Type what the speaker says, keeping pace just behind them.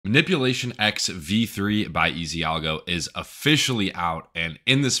ManipulationX V.3 by EzAlgo is officially out, and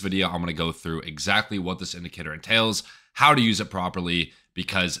in this video I'm going to go through exactly what this indicator entails, how to use it properly,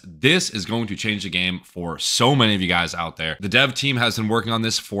 because this is going to change the game for so many of you guys out there. The dev team has been working on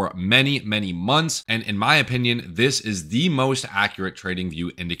this for many months, and in my opinion, this is the most accurate trading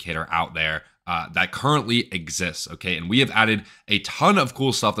view indicator out there that currently exists, okay? And we have added a ton of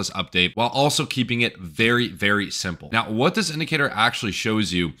cool stuff this update while also keeping it very simple. Now, what this indicator actually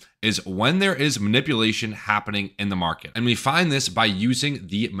shows you is when there is manipulation happening in the market. And we find this by using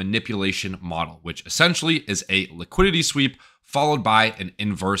the manipulation model, which essentially is a liquidity sweep followed by an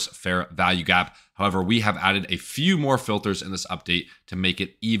inverse fair value gap. However, we have added a few more filters in this update to make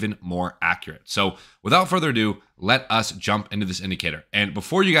it even more accurate. So without further ado, let us jump into this indicator. And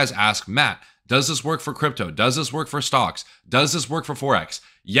before you guys ask, Matt, does this work for crypto? Does this work for stocks? Does this work for Forex?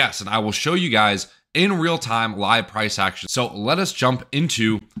 Yes, and I will show you guys in real time live price action. So let us jump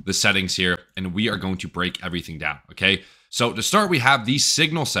into the settings here and we are going to break everything down, okay? So to start, we have the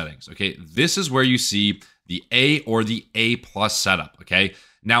signal settings, okay? This is where you see the A or the A plus setup, okay?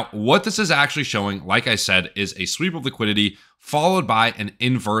 Now, what this is actually showing, like I said, is a sweep of liquidity followed by an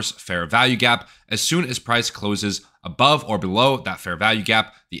inverse fair value gap. As soon as price closes above or below that fair value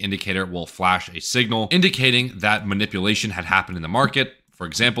gap, the indicator will flash a signal indicating that manipulation had happened in the market. For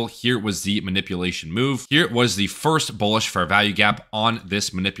example, here was the manipulation move. Here was the first bullish fair value gap on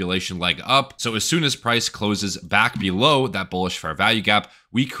this manipulation leg up. So as soon as price closes back below that bullish fair value gap,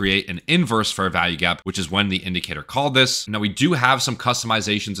 we create an inverse fair value gap, which is when the indicator called this. Now we do have some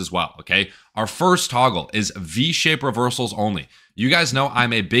customizations as well, okay? Our first toggle is V-shape reversals only. You guys know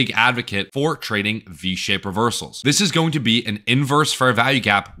I'm a big advocate for trading V-shape reversals. This is going to be an inverse fair value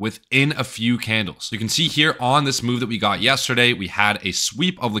gap within a few candles. You can see here on this move that we got yesterday, we had a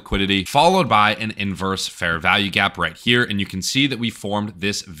sweep of liquidity followed by an inverse fair value gap right here. And you can see that we formed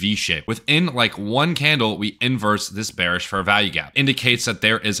this V-shape. Within like one candle, we inverse this bearish fair value gap. Indicates that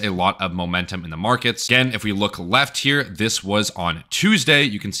there is a lot of momentum in the markets. Again, if we look left here, this was on Tuesday.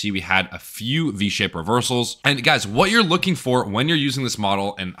 You can see we had a few V-shape reversals. And guys, what you're looking for when you're using this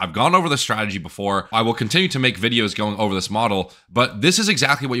model, and I've gone over the strategy before, I will continue to make videos going over this model, but this is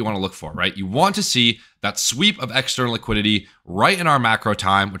exactly what you want to look for, right? You want to see that sweep of external liquidity right in our macro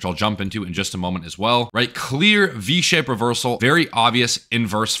time, which I'll jump into in just a moment as well, right? Clear V-shape reversal, very obvious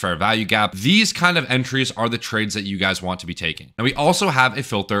inverse fair value gap. These kind of entries are the trades that you guys want to be taking. Now we also have a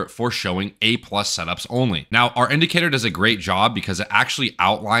filter for showing A plus setups only. Now our indicator does a great job because it actually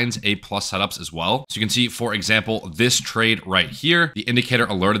outlines A plus setups as well. So you can see, for example, this trade right here, the indicator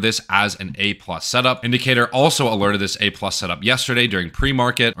alerted this as an A plus setup. Indicator also alerted this A plus setup yesterday during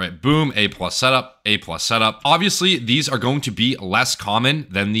pre-market, right? Boom, A plus setup, A plus setup. Obviously, these are going to be less common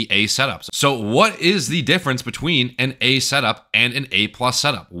than the A setups. So what is the difference between an A setup and an A plus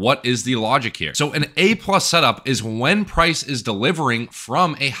setup? What is the logic here? So an A plus setup is when price is delivering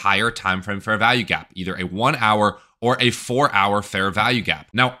from a higher time frame fair value gap, either a 1 hour or a 4 hour fair value gap.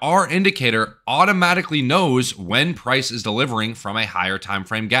 Now, our indicator automatically knows when price is delivering from a higher time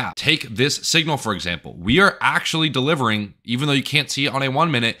frame gap. Take this signal, for example. We are actually delivering, even though you can't see it on a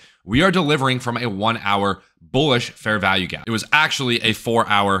 1 minute, we are delivering from a 1 hour bullish fair value gap. It was actually a 4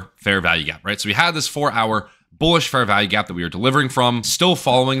 hour fair value gap, right? So we had this 4 hour bullish fair value gap that we are delivering from, still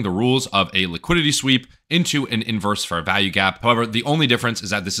following the rules of a liquidity sweep into an inverse fair value gap. However, the only difference is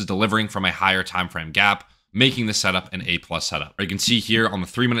that this is delivering from a higher time frame gap, making the setup an A plus setup. You can see here on the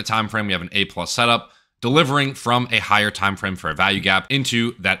 3 minute time frame, we have an A plus setup, delivering from a higher time frame fair value gap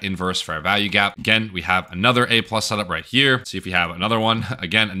into that inverse fair value gap. Again, we have another A plus setup right here. See if we have another one.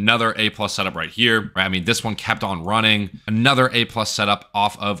 Again, another A plus setup right here. Right? I mean, this one kept on running. Another A plus setup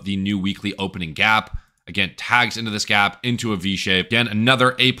off of the new weekly opening gap. Again, tags into this gap, into a V shape. Again,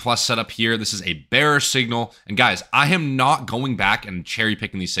 another A plus setup here. This is a bearish signal. And guys, I am not going back and cherry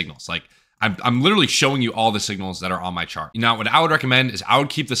picking these signals. Like, I'm literally showing you all the signals that are on my chart. Now, what I would recommend is I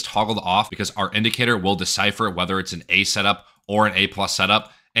would keep this toggled off because our indicator will decipher whether it's an A setup or an A plus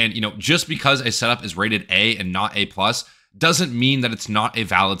setup. And, just because a setup is rated A and not A plus doesn't mean that it's not a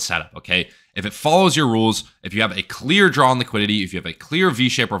valid setup, okay? If it follows your rules, if you have a clear draw on liquidity, if you have a clear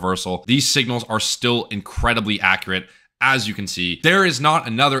V-shape reversal, these signals are still incredibly accurate. As you can see, there is not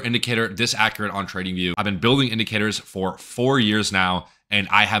another indicator this accurate on TradingView. I've been building indicators for 4 years now, and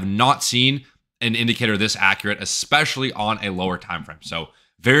I have not seen an indicator this accurate, especially on a lower time frame. So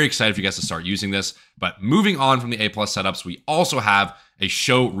very excited for you guys to start using this. But moving on from the A plus setups, we also have a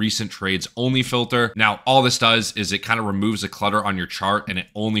show recent trades only filter. Now, all this does is it kind of removes the clutter on your chart and it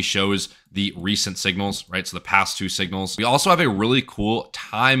only shows the recent signals, right? So the past 2 signals. We also have a really cool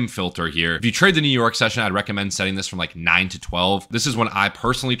time filter here. If you trade the New York session, I'd recommend setting this from like 9 to 12. This is when I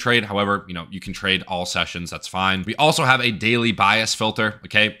personally trade. However, you can trade all sessions, that's fine. We also have a daily bias filter,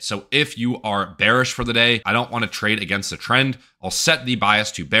 okay? So if you are bearish for the day, I don't want to trade against the trend, I'll set the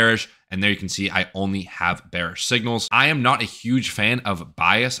bias to bearish. And there you can see I only have bearish signals. I am not a huge fan of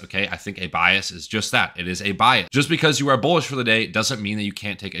bias, okay? I think a bias is just that. It is a bias. Just because you are bullish for the day doesn't mean that you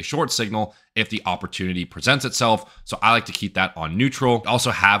can't take a short signal if the opportunity presents itself. So I like to keep that on neutral.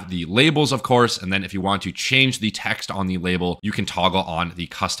 Also have the labels, of course. And then if you want to change the text on the label, you can toggle on the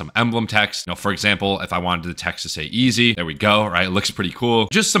custom emblem text. For example, if I wanted the text to say easy, there we go, right? It looks pretty cool.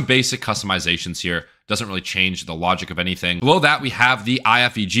 Just some basic customizations here. Doesn't really change the logic of anything. Below that, we have the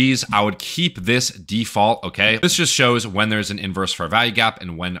iFVGs. I would keep this default, okay? This just shows when there's an inverse fair value gap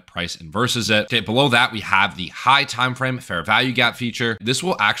and when price inverses it. Okay, below that, we have the high time frame fair value gap feature. This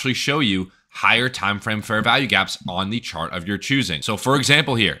will actually show you higher time frame fair value gaps on the chart of your choosing. So for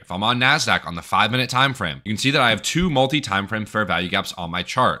example here, if I'm on NASDAQ on the 5-minute time frame, you can see that I have 2 multi-time frame fair value gaps on my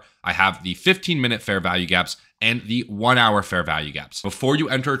chart. I have the 15-minute fair value gaps and the 1-hour fair value gaps. Before you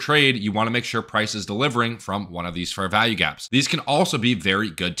enter a trade, you want to make sure price is delivering from one of these fair value gaps. These can also be very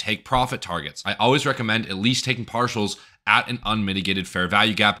good take profit targets. I always recommend at least taking partials at an unmitigated fair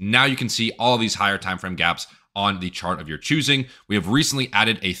value gap. Now you can see all of these higher time frame gaps on the chart of your choosing. We have recently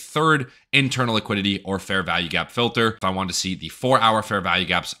added a third internal liquidity or fair value gap filter. If I want to see the 4-hour fair value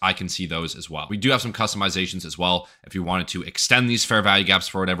gaps, I can see those as well. We do have some customizations as well. If you wanted to extend these fair value gaps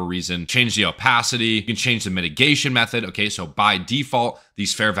for whatever reason, change the opacity, you can change the mitigation method. Okay, so by default,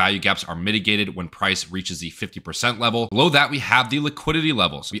 these fair value gaps are mitigated when price reaches the 50% level. Below that, we have the liquidity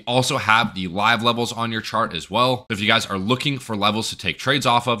levels. We also have the live levels on your chart as well. If you guys are looking for levels to take trades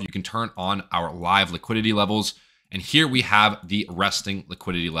off of, you can turn on our live liquidity levels. And here we have the resting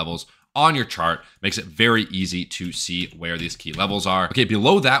liquidity levels on your chart. Makes it very easy to see where these key levels are. Okay,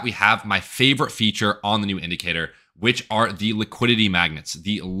 below that, we have my favorite feature on the new indicator, which are the liquidity magnets,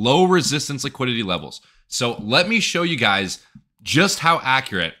 the low resistance liquidity levels. So let me show you guys just how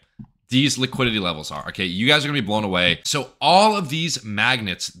accurate these liquidity levels are. Okay, you guys are gonna be blown away. So all of these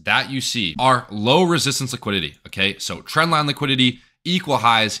magnets that you see are low resistance liquidity. Okay, so trendline liquidity, equal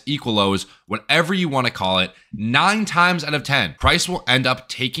highs, equal lows, whatever you want to call it, 9 times out of 10, price will end up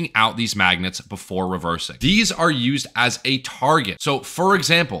taking out these magnets before reversing. These are used as a target. So for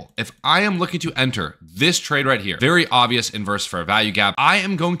example, if I am looking to enter this trade right here, very obvious inverse fair value gap, I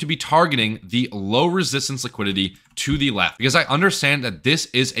am going to be targeting the low resistance liquidity to the left because I understand that this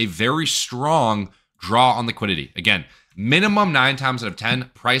is a very strong draw on liquidity. Again, minimum 9 times out of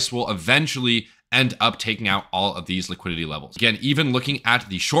 10, price will eventually end up taking out all of these liquidity levels. Again, even looking at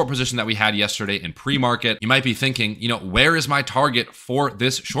the short position that we had yesterday in pre-market, you might be thinking, where is my target for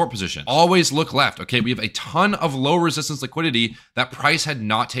this short position? Always look left. Okay, we have a ton of low resistance liquidity that price had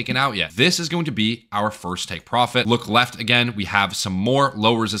not taken out yet. This is going to be our first take profit. Look left again, we have some more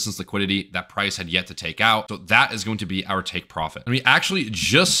low resistance liquidity that price had yet to take out. So that is going to be our take profit. And we actually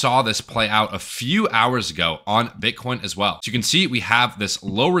just saw this play out a few hours ago on Bitcoin as well. So you can see we have this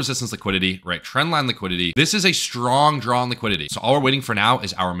low resistance liquidity, right? Trendline liquidity. This is a strong draw on liquidity. So all we're waiting for now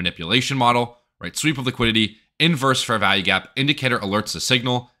is our manipulation model, right? Sweep of liquidity, inverse fair value gap, indicator alerts the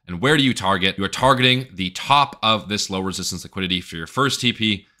signal. And where do you target? You are targeting the top of this low resistance liquidity for your first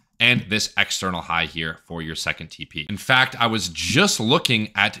TP and this external high here for your second TP. In fact, I was just looking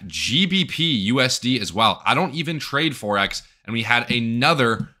at GBP USD as well. I don't even trade Forex, and we had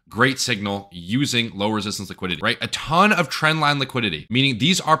another great signal using low resistance liquidity, right? A ton of trendline liquidity, meaning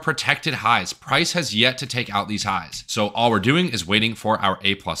these are protected highs. Price has yet to take out these highs. So all we're doing is waiting for our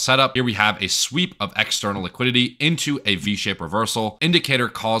A+ setup. Here we have a sweep of external liquidity into a V-shaped reversal. Indicator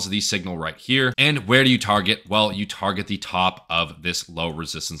calls the signal right here. And where do you target? Well, you target the top of this low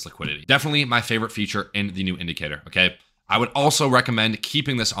resistance liquidity. Definitely my favorite feature in the new indicator, okay? I would also recommend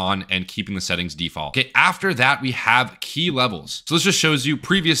keeping this on and keeping the settings default. Okay, after that, we have key levels. So this just shows you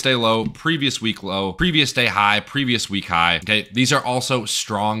previous day low, previous week low, previous day high, previous week high. Okay, these are also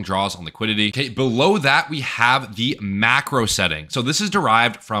strong draws on liquidity. Okay, below that, we have the macro setting. So this is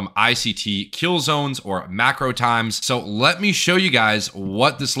derived from ICT kill zones or macro times. So let me show you guys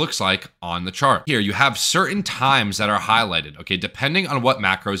what this looks like on the chart. Here, you have certain times that are highlighted, okay, depending on what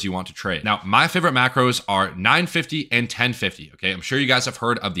macros you want to trade. Now, my favorite macros are 950 and 10 10:50. Okay, I'm sure you guys have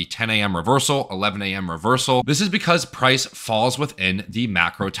heard of the 10 a.m. reversal, 11 a.m. reversal. This is because price falls within the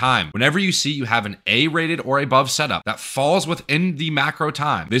macro time. Whenever you see you have an A-rated or above setup that falls within the macro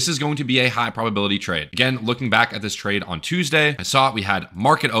time, this is going to be a high probability trade. Again, looking back at this trade on Tuesday, I saw we had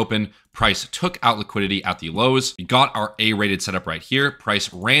market open, price took out liquidity at the lows. We got our A-rated setup right here.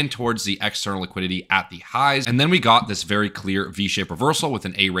 Price ran towards the external liquidity at the highs. And then we got this very clear V-shaped reversal with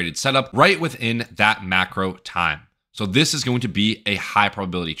an A-rated setup right within that macro time. So this is going to be a high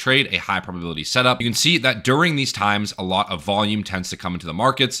probability trade, a high probability setup. You can see that during these times, a lot of volume tends to come into the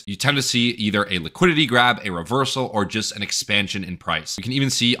markets. You tend to see either a liquidity grab, a reversal, or just an expansion in price. You can even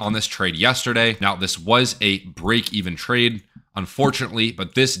see on this trade yesterday. Now, this was a break-even trade, unfortunately,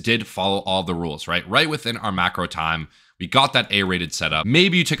 but this did follow all the rules, right? Right within our macro time. We got that A-rated setup.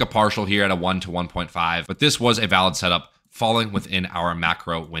 Maybe you took a partial here at a 1 to 1.5, but this was a valid setup falling within our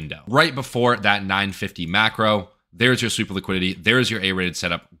macro window. Right before that 950 macro, there's your sweep of liquidity. There's your A-rated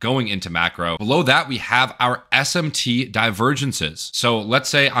setup going into macro. Below that, we have our SMT divergences. So let's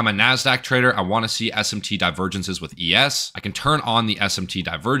say I'm a NASDAQ trader. I want to see SMT divergences with ES. I can turn on the SMT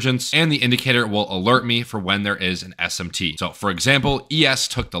divergence and the indicator will alert me for when there is an SMT. So for example, ES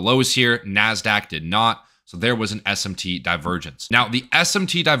took the lows here. NASDAQ did not. So there was an SMT divergence. Now, the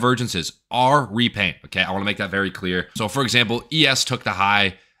SMT divergences are repaying. Okay, I want to make that very clear. So for example, ES took the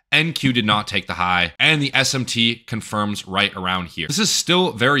high, NQ did not take the high, and the SMT confirms right around here. This is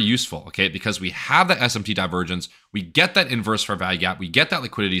still very useful, okay, because we have that SMT divergence, we get that inverse fair value gap, we get that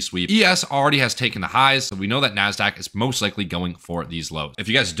liquidity sweep. ES already has taken the highs, so we know that NASDAQ is most likely going for these lows. If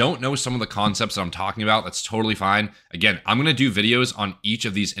you guys don't know some of the concepts that I'm talking about, that's totally fine. Again, I'm gonna do videos on each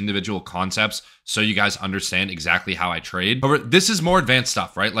of these individual concepts so you guys understand exactly how I trade. However, this is more advanced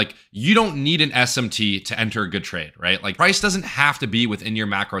stuff, right? Like, you don't need an SMT to enter a good trade, right? Like, price doesn't have to be within your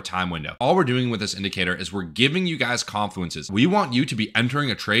macro time window. All we're doing with this indicator is we're giving you guys confluences. We want you to be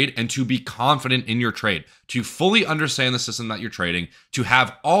entering a trade and to be confident in your trade, to fully understand the system that you're trading, to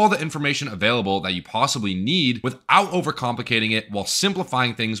have all the information available that you possibly need without overcomplicating it, while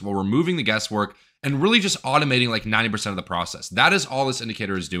simplifying things, while removing the guesswork, and really just automating like 90% of the process. That is all this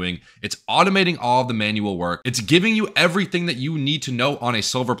indicator is doing. It's automating all of the manual work. It's giving you everything that you need to know on a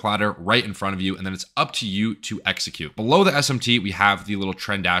silver platter right in front of you, and then it's up to you to execute. Below the SMT, we have the little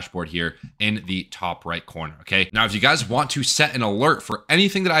trend dashboard here in the top right corner, okay? Now, if you guys want to set an alert for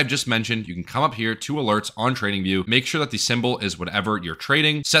anything that I've just mentioned, you can come up here to alerts on TradingView, make sure that the symbol is whatever you're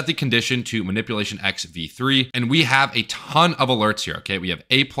trading, set the condition to ManipulationX V.3, and we have a ton of alerts here, okay? We have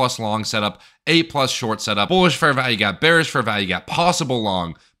A+ long setup, A+ short setup, bullish fair value gap, bearish fair value gap, possible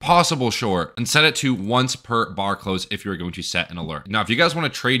long, possible short, and set it to once per bar close if you're going to set an alert. Now, if you guys want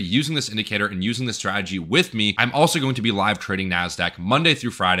to trade using this indicator and using this strategy with me, I'm also going to be live trading NASDAQ Monday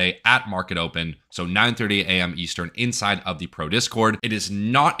through Friday at market open, so 9:30 a.m. Eastern inside of the Pro Discord. It is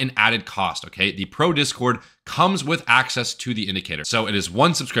not an added cost, okay? The Pro Discord comes with access to the indicator. So it is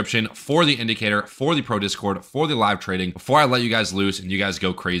one subscription for the indicator, for the Pro Discord, for the live trading. Before I let you guys loose and you guys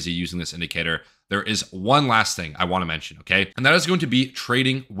go crazy using this indicator, there is one last thing I want to mention, okay? And that is going to be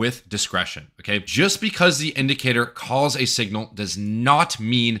trading with discretion, okay? Just because the indicator calls a signal does not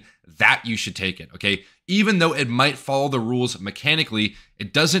mean that you should take it, okay? Even though it might follow the rules mechanically,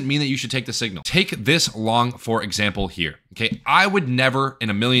 it doesn't mean that you should take the signal. Take this long, for example, here, okay? I would never in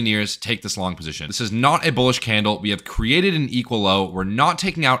a million years take this long position. This is not a bullish candle. We have created an equal low. We're not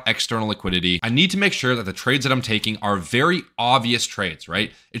taking out external liquidity. I need to make sure that the trades that I'm taking are very obvious trades,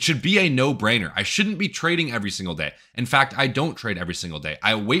 right? It should be a no-brainer. I shouldn't be trading every single day. In fact, I don't trade every single day.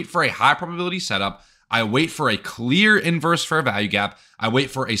 I wait for a high probability setup. I wait for a clear inverse fair value gap. I wait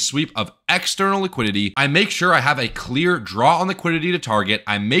for a sweep of external liquidity. I make sure I have a clear draw on liquidity to target.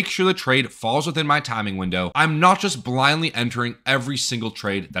 I make sure the trade falls within my timing window. I'm not just blindly entering every single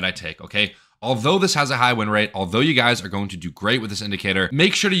trade that I take, okay? Although this has a high win rate, although you guys are going to do great with this indicator,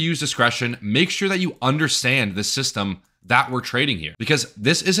 make sure to use discretion. Make sure that you understand the system that we're trading here, because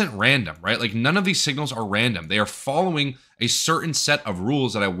this isn't random, right? Like, none of these signals are random. They are following a certain set of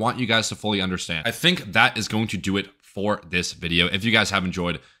rules that I want you guys to fully understand. I think that is going to do it for this video. If you guys have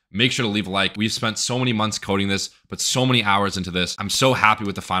enjoyed, make sure to leave a like. We've spent so many months coding this, put so many hours into this. I'm so happy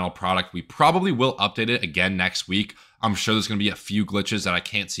with the final product. We probably will update it again next week. I'm sure there's going to be a few glitches that I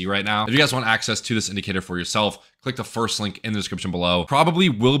can't see right now. If you guys want access to this indicator for yourself, click the first link in the description below. Probably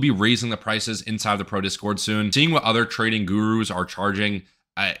will be raising the prices inside the Pro Discord soon. Seeing what other trading gurus are charging,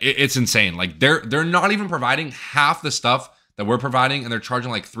 it's insane. Like, they're not even providing half the stuff that we're providing, and they're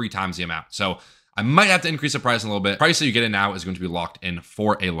charging like 3 times the amount. So I might have to increase the price a little bit. The price that you get in now is going to be locked in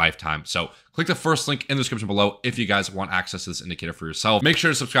for a lifetime. So click the first link in the description below if you guys want access to this indicator for yourself. Make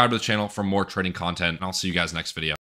sure to subscribe to the channel for more trading content, and I'll see you guys next video.